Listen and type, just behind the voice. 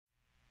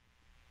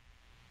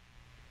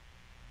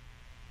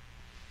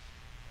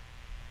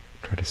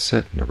to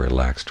sit in a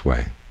relaxed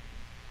way,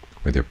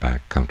 with your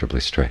back comfortably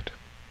straight.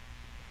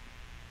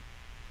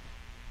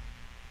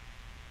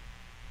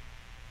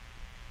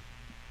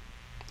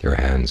 Your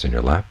hands in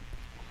your lap,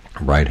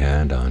 right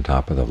hand on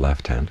top of the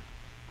left hand,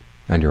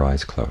 and your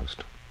eyes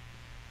closed.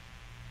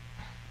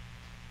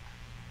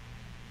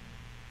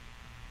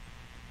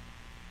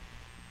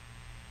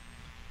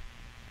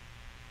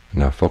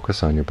 Now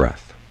focus on your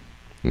breath.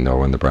 Know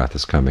when the breath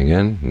is coming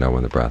in, know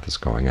when the breath is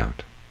going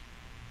out.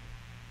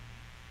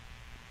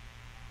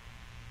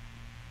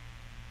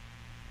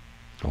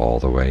 All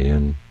the way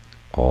in,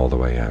 all the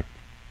way out.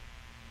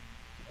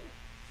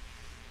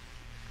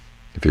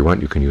 If you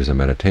want, you can use a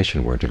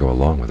meditation word to go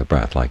along with the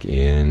breath, like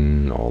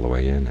in, all the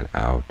way in, and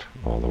out,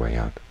 all the way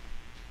out,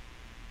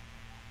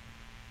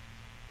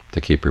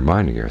 to keep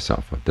reminding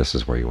yourself that this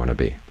is where you want to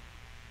be.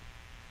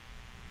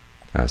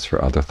 As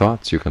for other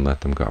thoughts, you can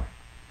let them go.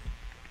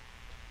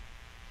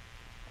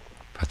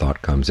 If a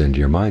thought comes into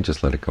your mind,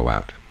 just let it go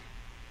out.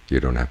 You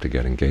don't have to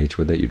get engaged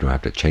with it. You don't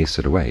have to chase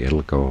it away.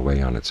 It'll go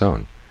away on its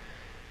own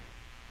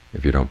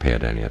if you don't pay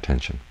it any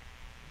attention.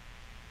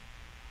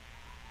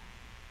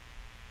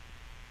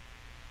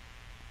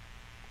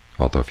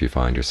 Although if you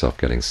find yourself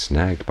getting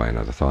snagged by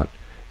another thought,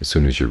 as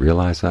soon as you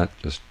realize that,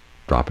 just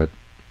drop it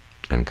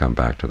and come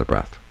back to the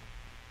breath.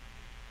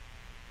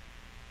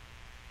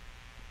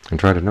 And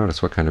try to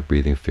notice what kind of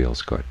breathing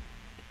feels good.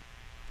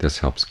 This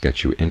helps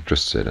get you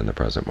interested in the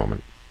present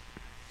moment.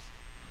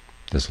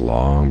 Does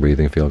long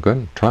breathing feel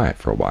good? Try it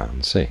for a while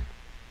and see.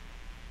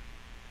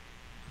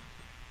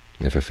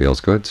 If it feels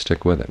good,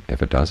 stick with it.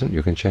 If it doesn't,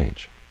 you can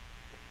change.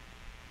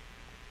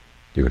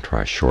 You can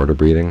try shorter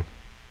breathing,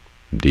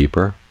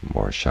 deeper,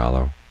 more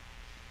shallow,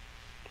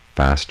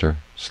 faster,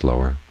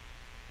 slower,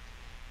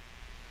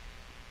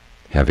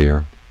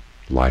 heavier,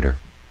 lighter.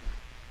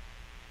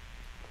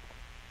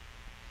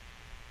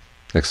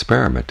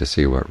 Experiment to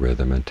see what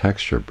rhythm and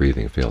texture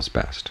breathing feels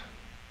best.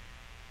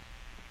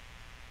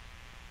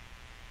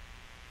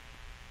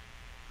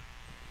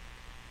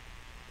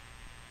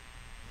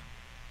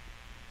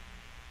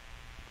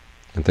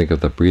 And think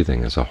of the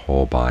breathing as a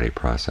whole body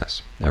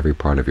process. Every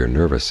part of your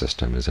nervous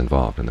system is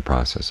involved in the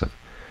process of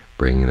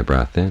bringing the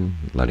breath in,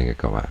 letting it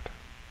go out.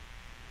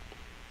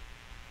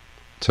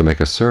 So make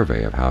a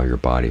survey of how your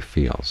body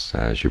feels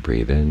as you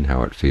breathe in,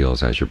 how it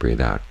feels as you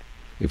breathe out.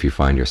 If you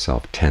find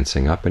yourself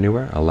tensing up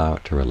anywhere, allow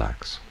it to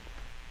relax.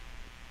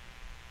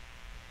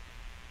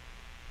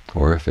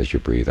 Or if as you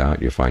breathe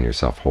out you find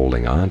yourself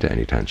holding on to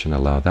any tension,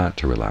 allow that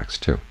to relax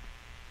too.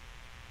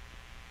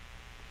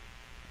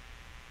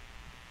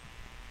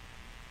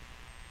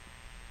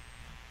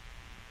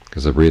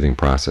 Because the breathing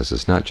process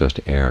is not just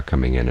air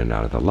coming in and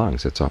out of the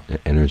lungs, it's an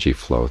energy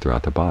flow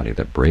throughout the body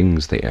that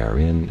brings the air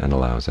in and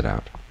allows it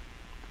out.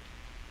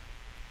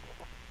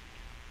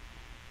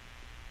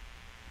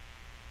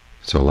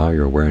 So allow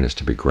your awareness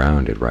to be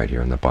grounded right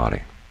here in the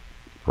body,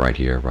 right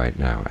here, right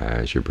now,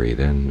 as you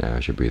breathe in,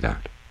 as you breathe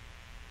out.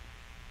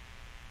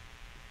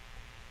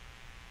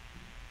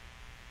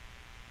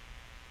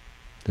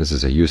 This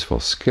is a useful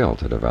skill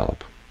to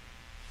develop.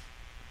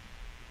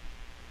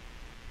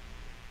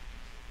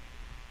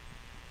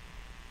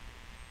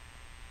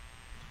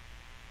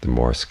 The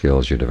more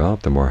skills you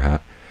develop, the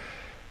more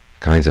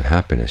kinds of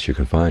happiness you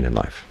can find in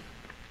life.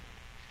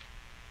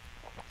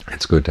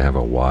 It's good to have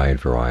a wide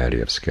variety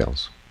of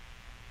skills.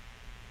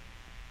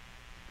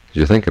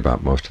 You think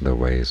about most of the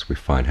ways we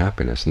find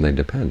happiness, and they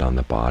depend on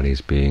the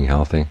body's being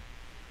healthy,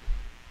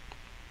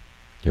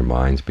 your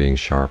mind's being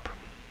sharp,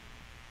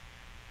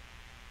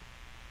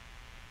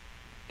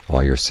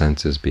 all your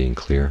senses being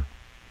clear.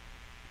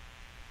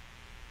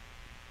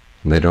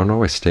 And they don't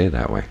always stay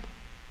that way.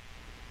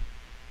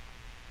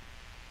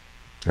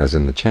 As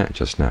in the chant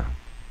just now,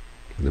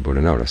 the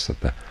Buddha noticed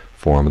that the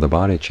form of the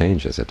body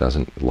changes. It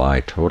doesn't lie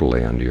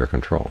totally under your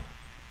control.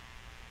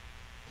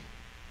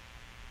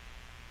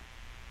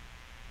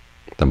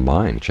 The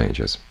mind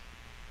changes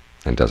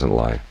and doesn't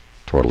lie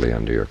totally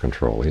under your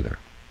control either.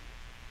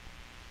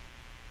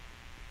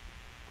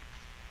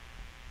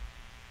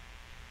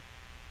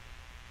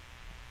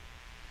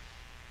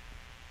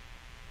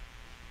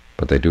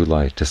 But they do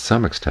lie to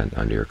some extent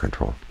under your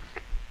control.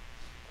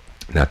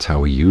 That's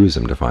how we use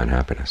them to find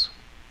happiness.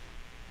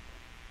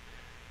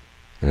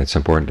 And it's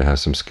important to have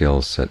some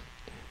skills that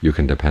you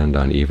can depend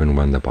on even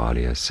when the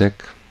body is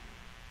sick,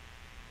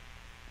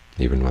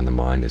 even when the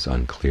mind is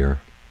unclear.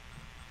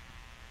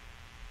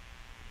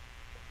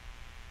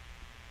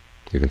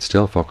 You can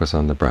still focus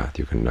on the breath.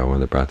 You can know when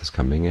the breath is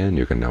coming in,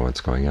 you can know when it's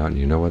going out, and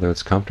you know whether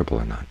it's comfortable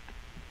or not.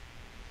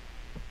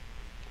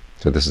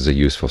 So this is a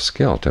useful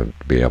skill to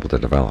be able to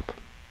develop.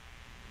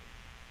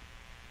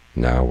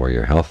 Now where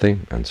you're healthy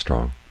and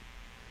strong.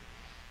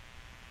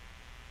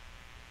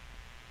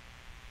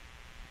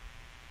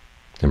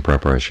 In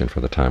preparation for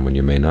the time when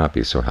you may not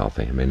be so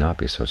healthy and may not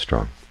be so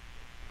strong.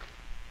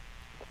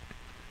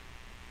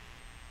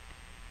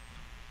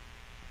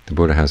 The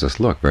Buddha has us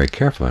look very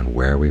carefully on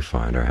where we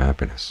find our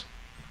happiness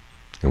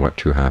and what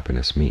true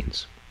happiness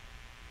means.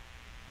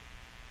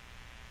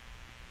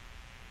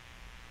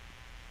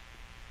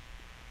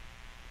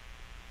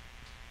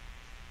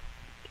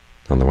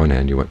 On the one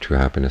hand, you want true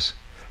happiness,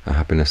 a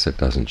happiness that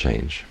doesn't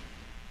change,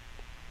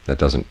 that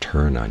doesn't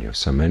turn on you.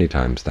 So many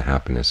times the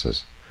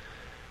happinesses,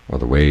 or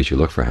the ways you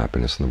look for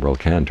happiness in the world,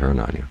 can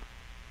turn on you.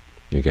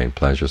 You gain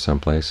pleasure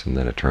someplace, and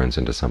then it turns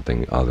into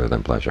something other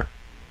than pleasure.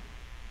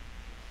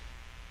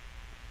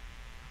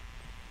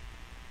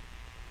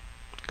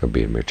 It could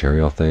be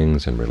material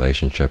things and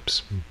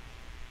relationships,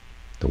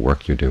 the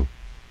work you do.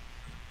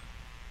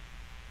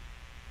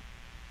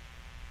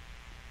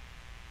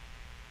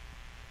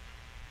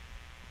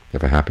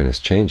 If a happiness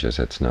changes,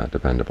 it's not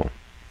dependable.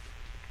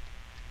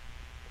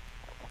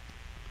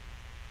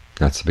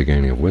 That's the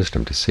beginning of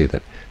wisdom, to see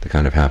that the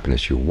kind of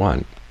happiness you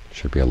want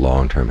should be a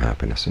long-term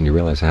happiness, and you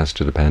realize it has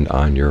to depend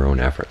on your own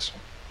efforts.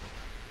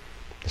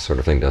 This sort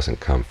of thing doesn't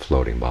come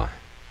floating by.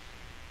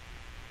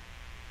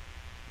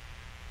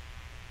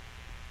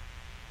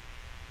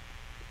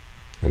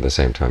 At the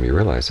same time, you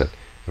realize that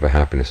if a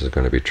happiness is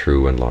going to be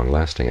true and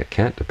long-lasting, it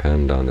can't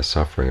depend on the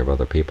suffering of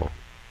other people.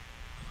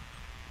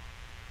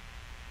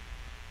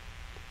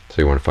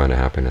 So you want to find a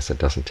happiness that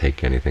doesn't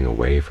take anything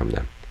away from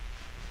them.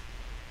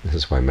 This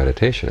is why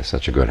meditation is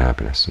such a good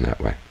happiness in that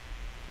way.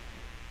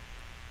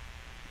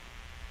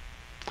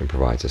 It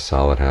provides a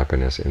solid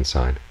happiness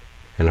inside,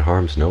 and it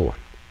harms no one.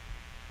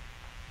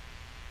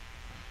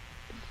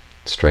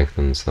 It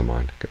strengthens the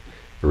mind. It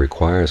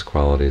requires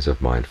qualities of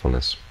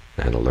mindfulness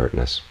and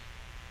alertness,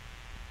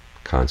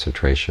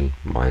 concentration,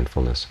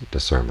 mindfulness,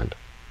 discernment,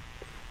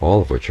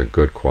 all of which are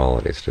good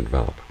qualities to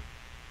develop.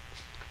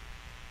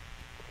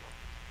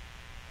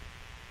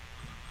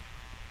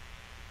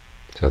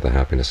 So the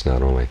happiness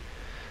not only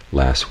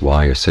lasts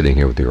while you're sitting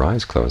here with your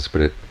eyes closed,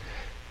 but it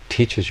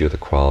teaches you the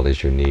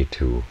qualities you need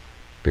to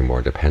be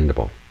more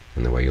dependable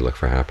in the way you look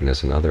for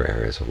happiness in other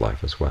areas of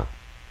life as well.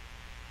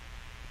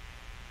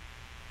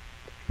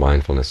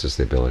 Mindfulness is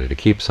the ability to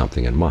keep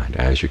something in mind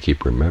as you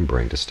keep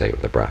remembering to stay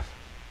with the breath.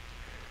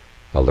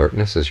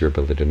 Alertness is your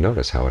ability to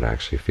notice how it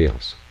actually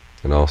feels,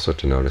 and also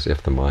to notice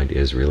if the mind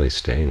is really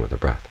staying with the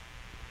breath.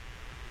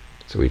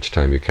 So each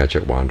time you catch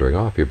it wandering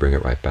off, you bring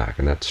it right back,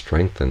 and that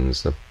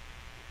strengthens the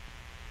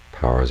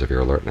powers of your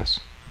alertness.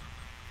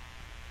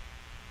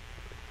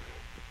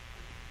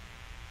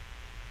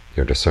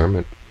 Your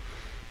discernment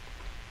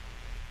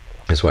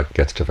is what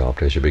gets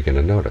developed as you begin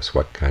to notice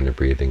what kind of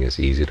breathing is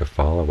easy to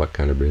follow, what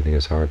kind of breathing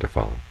is hard to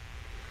follow,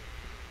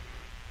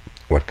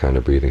 what kind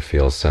of breathing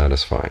feels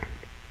satisfying,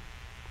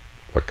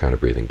 what kind of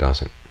breathing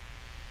doesn't.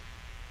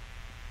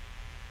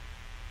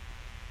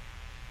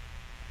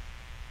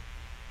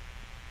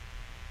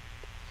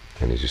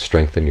 And as you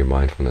strengthen your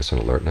mindfulness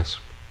and alertness,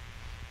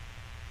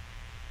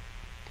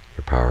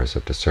 your powers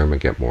of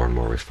discernment get more and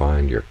more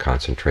refined, your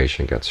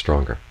concentration gets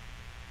stronger.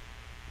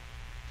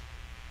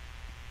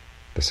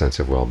 The sense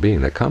of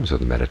well-being that comes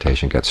with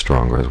meditation gets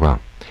stronger as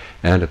well.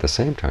 And at the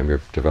same time,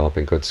 you're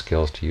developing good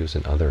skills to use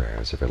in other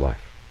areas of your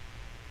life.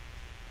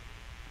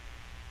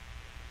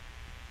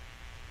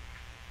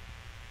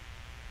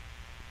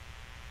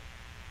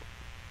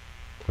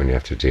 When you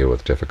have to deal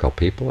with difficult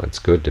people, it's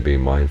good to be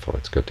mindful,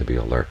 it's good to be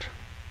alert.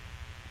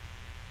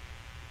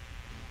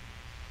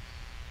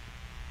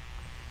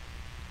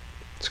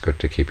 It's good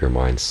to keep your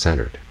mind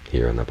centered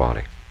here in the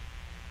body.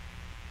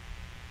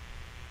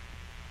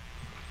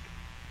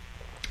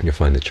 And you'll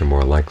find that you're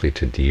more likely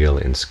to deal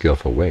in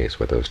skillful ways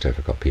with those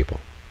difficult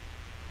people.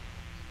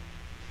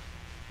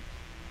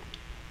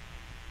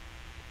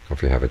 Or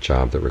if you have a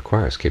job that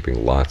requires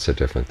keeping lots of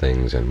different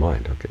things in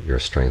mind, okay, your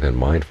strength in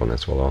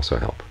mindfulness will also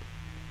help.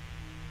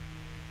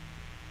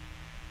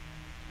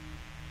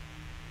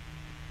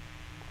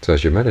 So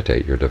as you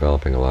meditate, you're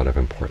developing a lot of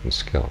important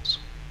skills.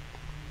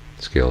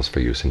 Skills for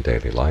use in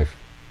daily life,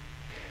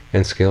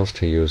 and skills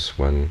to use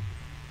when,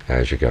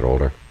 as you get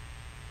older,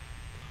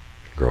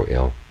 grow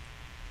ill.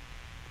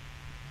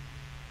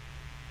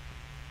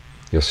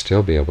 You'll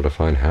still be able to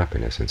find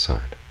happiness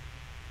inside.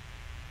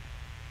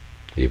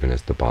 Even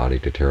as the body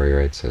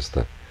deteriorates, as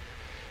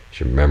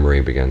your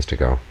memory begins to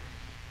go,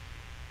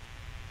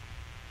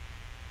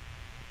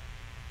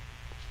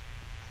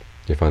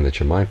 you find that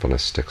your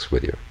mindfulness sticks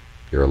with you,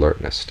 your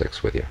alertness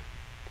sticks with you.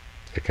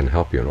 It can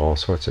help you in all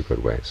sorts of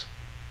good ways.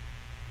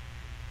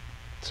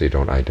 So you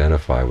don't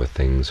identify with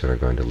things that are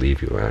going to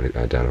leave you,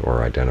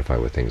 or identify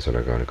with things that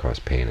are going to cause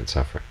pain and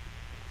suffering.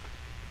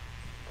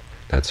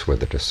 That's where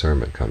the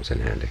discernment comes in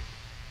handy.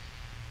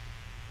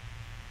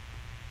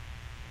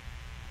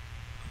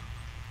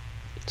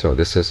 So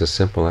this is a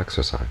simple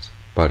exercise,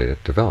 but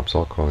it develops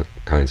all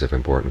kinds of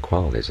important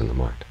qualities in the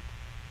mind.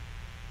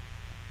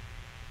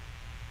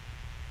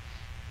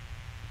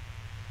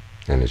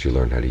 And as you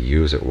learn how to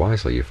use it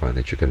wisely, you find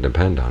that you can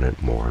depend on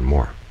it more and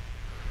more.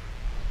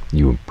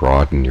 You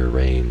broaden your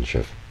range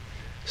of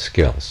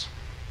skills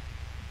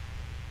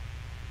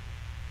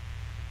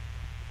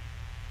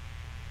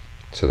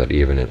so that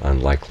even in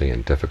unlikely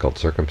and difficult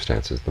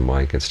circumstances, the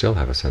mind can still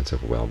have a sense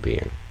of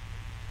well-being.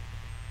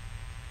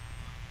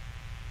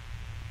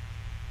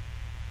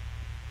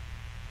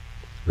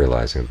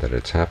 Realizing that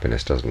its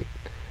happiness doesn't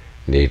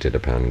need to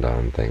depend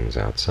on things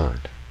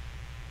outside.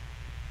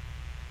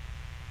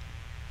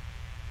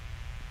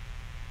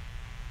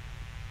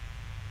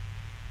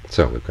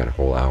 So we've got a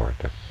whole hour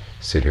to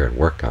sit here and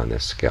work on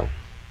this skill.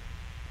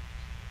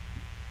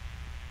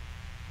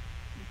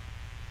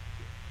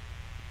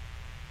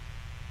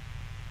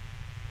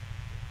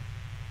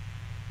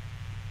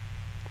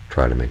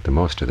 Try to make the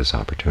most of this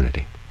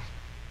opportunity.